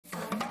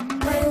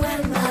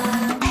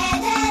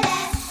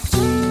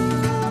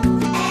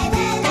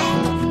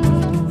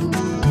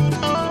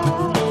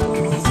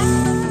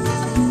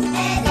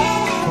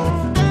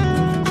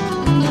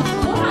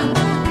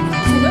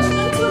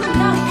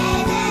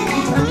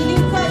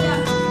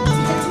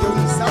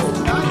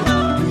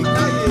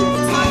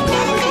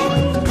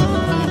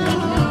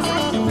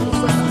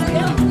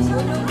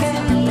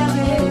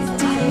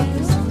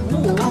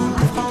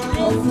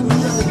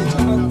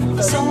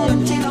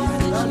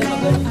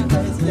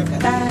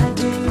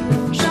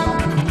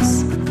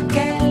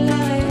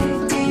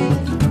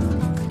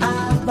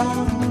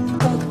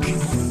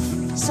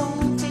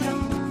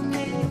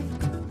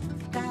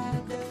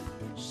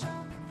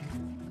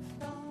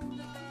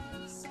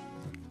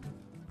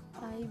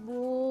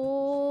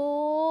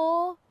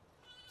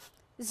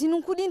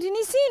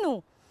Zinukudindini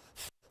sinu.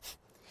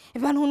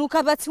 Ivan hunu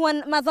kabati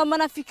wan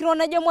madhamana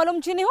fikirona jamwalo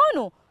mjini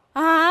hono.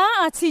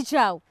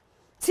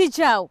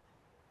 Tijau.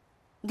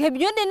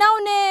 Gebjonde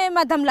naone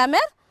Madame la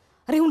Mère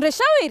rihunde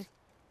shawiri.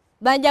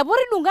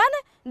 Banjaburi dungane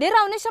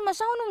ndera onesha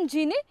mashahono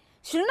mjini.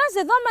 Shilina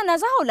zedhoma na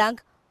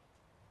zaholanga.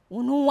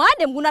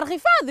 Unuwade mgunar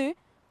hifadhi.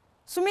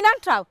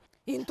 Suminantrao.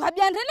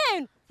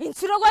 Intwabiandelenu.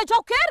 Insirogo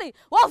jokeri.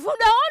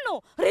 Wafuda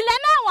ono.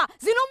 Rilemewa.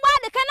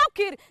 Zinumbade kana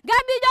ukiri.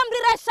 Gabi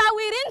jamrira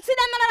shawiri.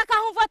 Insida manara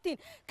kahumfatin.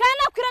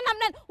 Kana ukira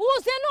namnen.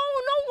 Uzenu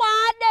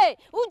unuwade.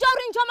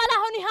 Ujori njoma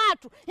lahoni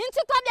hatu.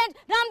 Insitwabiande.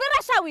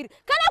 Namrira shawiri.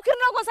 Kana ukiri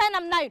nogo sayo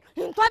namnayu.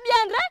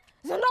 Intwabiande.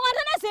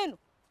 Zinungandene zinu.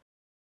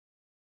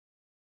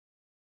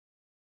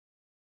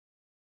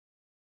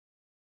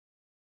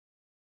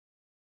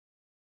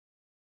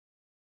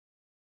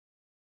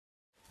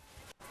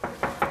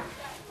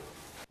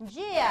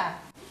 Njia.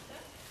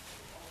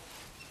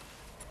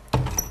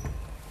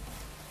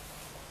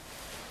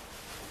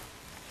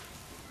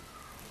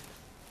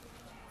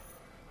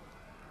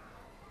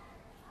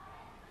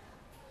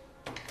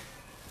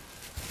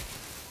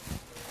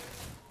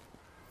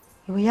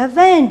 Iwe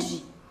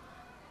vendi.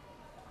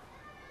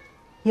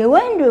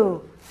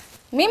 Yewendo.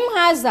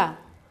 Mimhaza.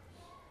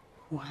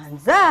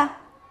 Uhanza.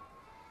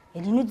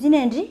 Elinu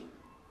dzinendi.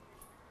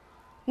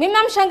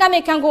 Mima mshanga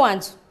mekango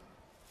wanzu.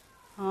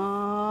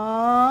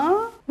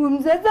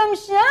 Mumzaza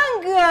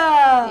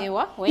mshanga.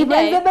 Ewa,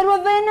 wenda. Ibanza barua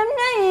vena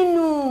mna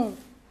inu.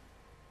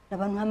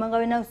 Nabanu hamanga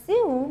wena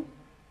usiu.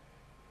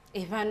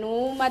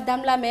 Evanu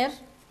Madame la Mère.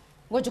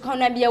 Ngoju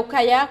kaunabia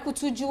ukaya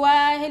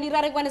kutujua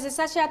helirare kwaneze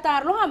sasha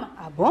atarlo hama.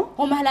 Abo?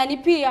 Homalani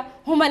pia.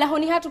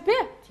 Homalahoni hatu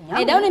pia.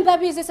 Edauni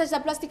mbabi sasha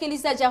plastiki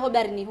lisaja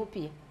hobarini hu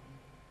pia.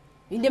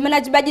 Inde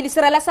manajibajili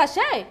sira la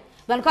sasha.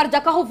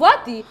 Vankarja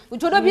kahuvati.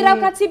 Ujodo bira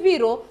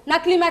ukatibiro na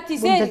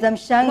klimatize. Mumzaza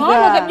mshanga.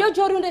 Mwana gebyo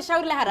jori unde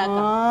shauri la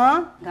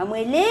haraka.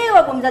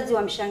 Ngamwelewa kwa mzazi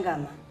wa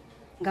mshangama.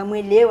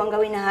 Ngamwelewa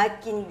ngawe na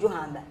haki ni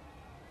johamba.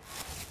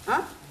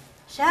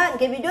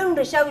 Ngevidoro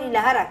unde shauri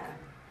la haraka.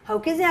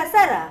 Haukezi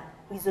hasara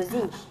hizo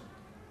zinji.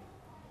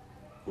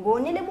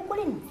 Ngonele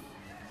bukulini.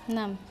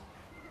 Naam.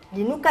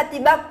 Linu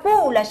katiba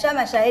kuu la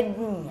shama shahidi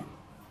dunia.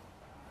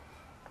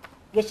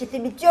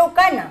 Geshithibitio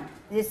ukana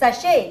ze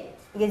sashe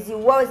ngezi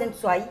uwawe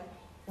zentswai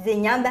ze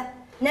nyamba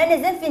nane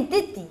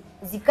zenfintiti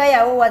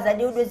zikaya owa za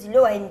deudo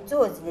zilewa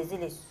hemito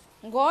zile.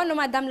 Ngono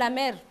Madame la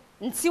Mère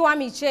nti wa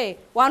miche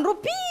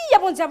wanrupia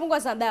bonza bungwa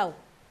zambao.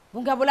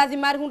 Bunga bolazi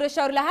mari hunde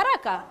shauri la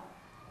haraka.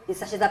 Ze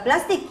sashe za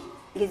plastiki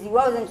ngezi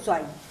uwawe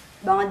zentswai.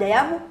 Bawanda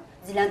yabu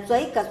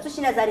zilantswai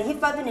kasushi na zari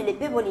hifadhi nele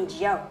pevo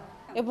linji yao.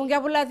 Ebunga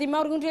bolazi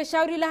mari hunde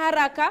shauri la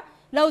haraka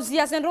la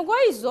uzia zendrongo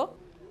hizo.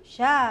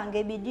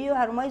 Ngebidio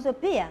haruma hizo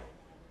pia.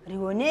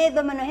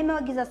 Rionedo manohema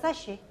wagiza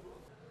sashe.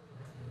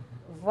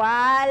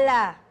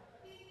 Voilà.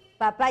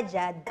 Papa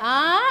Jad.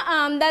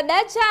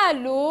 Dada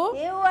Chalu.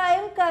 Ewa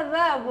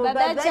mkavabu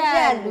Baba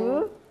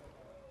Chalu.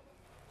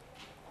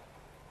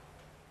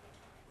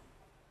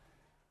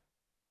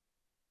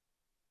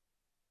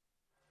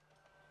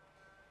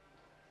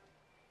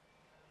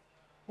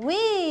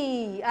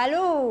 Oui,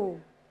 allô.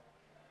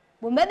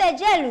 Bon Baba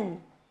Chalu.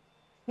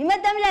 Mi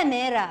Madame la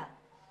Mère.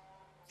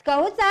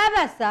 Sikausa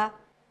habasa.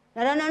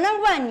 Narana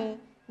nangwani.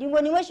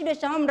 Dingo niwe shido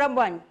shama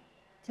mrambwani.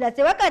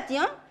 Tilase wakati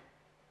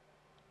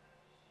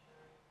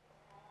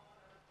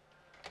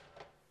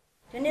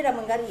Tenera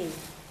mangari.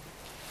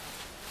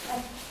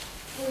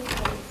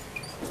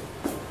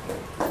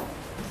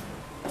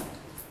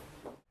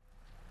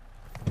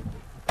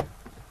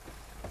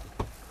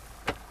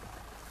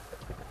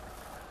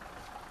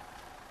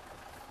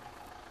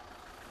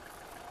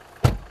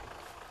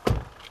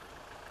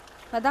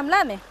 Madame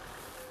Lame,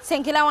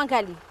 senkila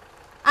wangali.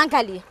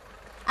 Angalia.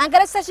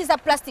 Angalia sashi za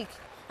plastiki.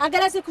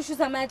 Angalia zikushu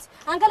za maji.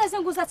 Angalia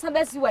zengu za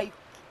tambazi wayo.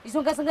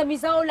 Izonga zanga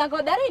mizao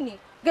lango darini.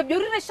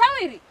 Gebyorire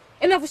shawiri.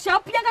 Emavusha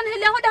pia ngana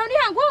hili hoda honi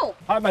yangu.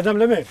 Madame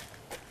la Mère.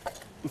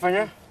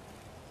 Mfanya?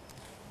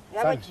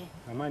 Yabaji.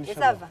 Amani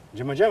Isava.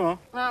 Jema jema?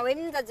 Wewe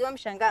ni mzazi wa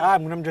mshangama.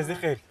 Mnamjazi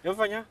kheri.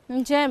 Yafanya?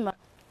 Njema.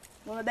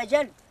 Mama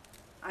Bajalu.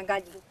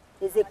 Angalia.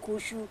 Eze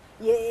kushu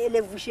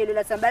ele vushelo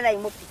la sambala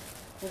imopi.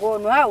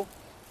 Ngono hao.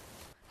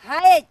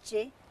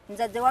 Haeche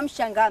mzazi wa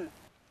mshangama.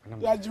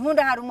 Ya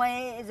jihunda haruma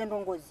eze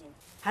ndongozi.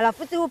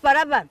 Halafuti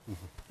uparaba.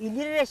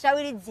 Ilirire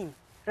shawiri dzini.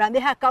 Rambe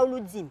hakaulu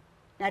dzini.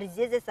 Na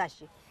rizieze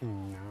sashe.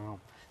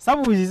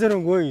 Sabu izizero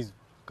ngo hizo.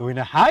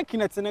 Kawina haki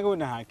na tena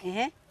kawina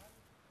haki.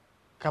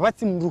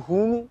 Kabati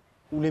mruhumu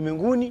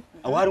ulemenguni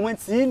au harumwe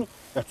tsinu.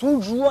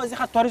 Yatujua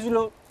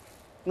zikhatwarizulo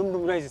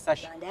numdumura izi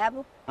sashe.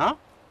 Ndabo.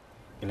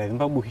 Ila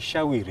zimba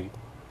buhishawiri.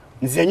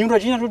 Nziya nyundwa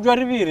jina tujua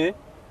ribire.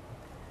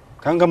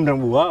 Kanga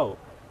mrambu wao.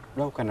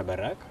 Lwa kana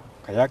baraka.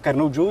 Kayaka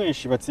no joye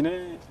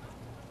shibatsine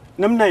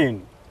namna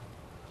yenu.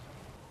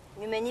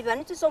 Mimeniva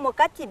nitusomo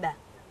katiba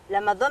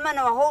la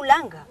madhamana wa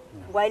Holanga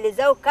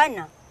ngwaelezao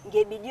kana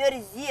ngebidio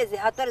rizie ze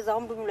hatari za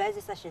mndu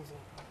mulaze sashenzi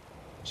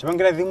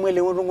shabangira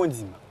vimwele wongo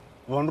nzima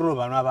vonduro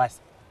bano abasa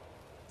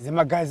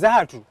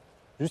zimagazatu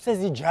zuse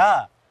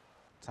zija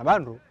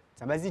sabandro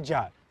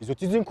sabazija izo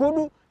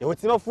tizinkudu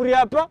yawotsima furi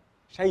hapa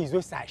sha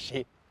izo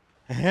sashe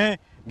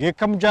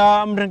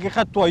ngekamja mrenge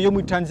khatwa yo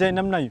mu Tanzania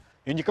namna hiyo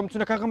yenje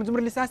kamtuna kaka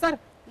mzumrele sasara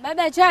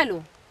baba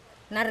jalo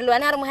narilwa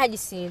nar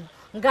muhajisini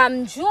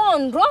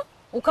ngamjondo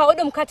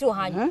ukaode mkati wa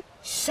hanyu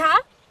sha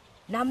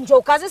na mjo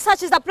ukaze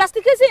sachi za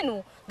plastiki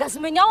zinu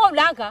ngazimenya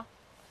Holanga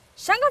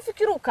shanga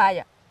fikiru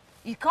kaya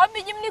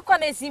ikawabi jimni kwa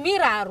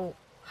mezimiraru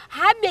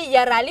habe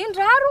ya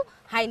ralindraru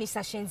haini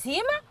sashe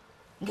nzima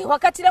nge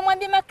wakati la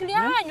mwambie makli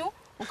hanyu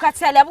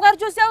ukati ya bugar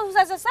jozi ya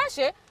uzaza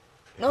sashe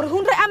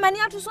norihundre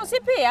amani atu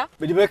sosi pia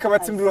bidi kama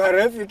timru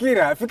hara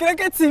fikira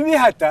katimi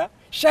hata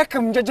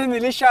shaka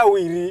mjajemele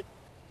shawiri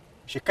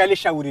shikale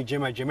shawiri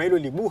jema ilo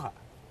libuha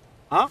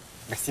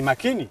ngasi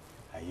makini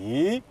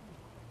ayi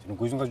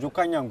tinuguzunga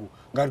joka nyangu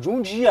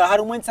ngarjunjia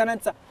harumwen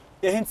sanansa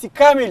ehensi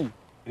kamili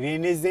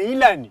reneze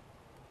ilani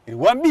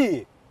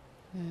riwambie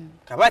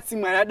kabati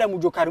mwanada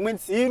mujo karumwen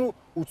siru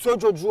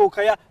utsojo juo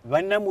kaya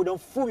bana muda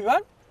mfubi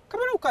bana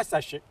kabana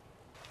ukasashe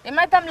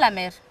madame la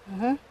mère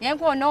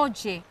yangu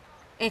onoje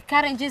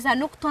ekarenjeza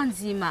nukta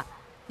nzima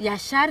ya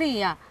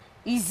sharia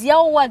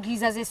iziao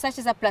wagiza ze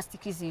sache za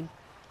plastiki zinu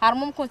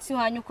harumo mkonti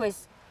wanyu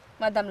kwezi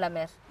madame la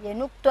mère ye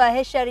nukta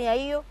he sharia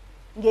hiyo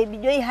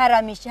ngebidio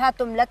iharamisha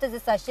hato mlate ze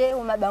sashe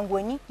ho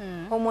mabangweni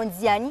ho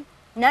monziani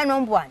na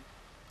nombwani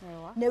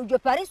ne ujo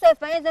Paris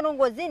afanye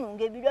nongo zinu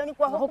ngebidio ni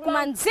kwa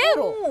hukuma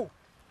nzero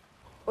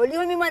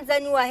oliho mi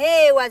mwanzani wa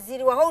he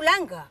waziri wa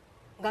Holanga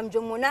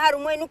ngamjomona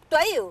harumwe nukta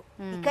hiyo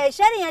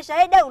ikaishari ya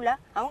shahida ula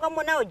aunga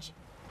mona oji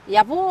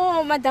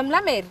yapo madame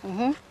la mère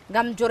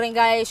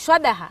ngamjorenga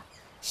shwadaha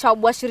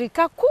shaubwa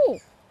shirika kuu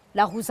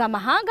la huza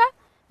mahanga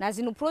na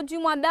zinu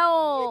produit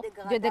mwabao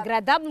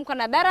biodegradable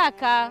mkana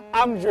baraka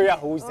amjo ya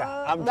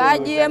huza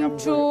baji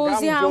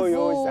mchuzi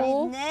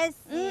hamfu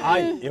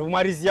ai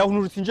yumarizi ya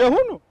hunu rutinje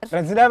hunu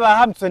ranzida ba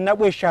hamtso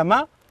nabwe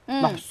shama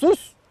mahsus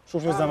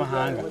shusho za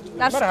mahanga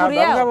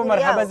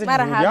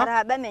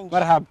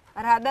marhaba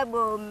marhaba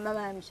bo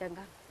mama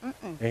mshanga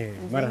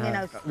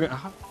marhaba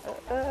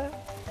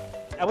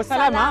Abu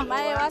salama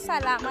wa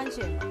salama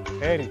njema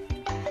heri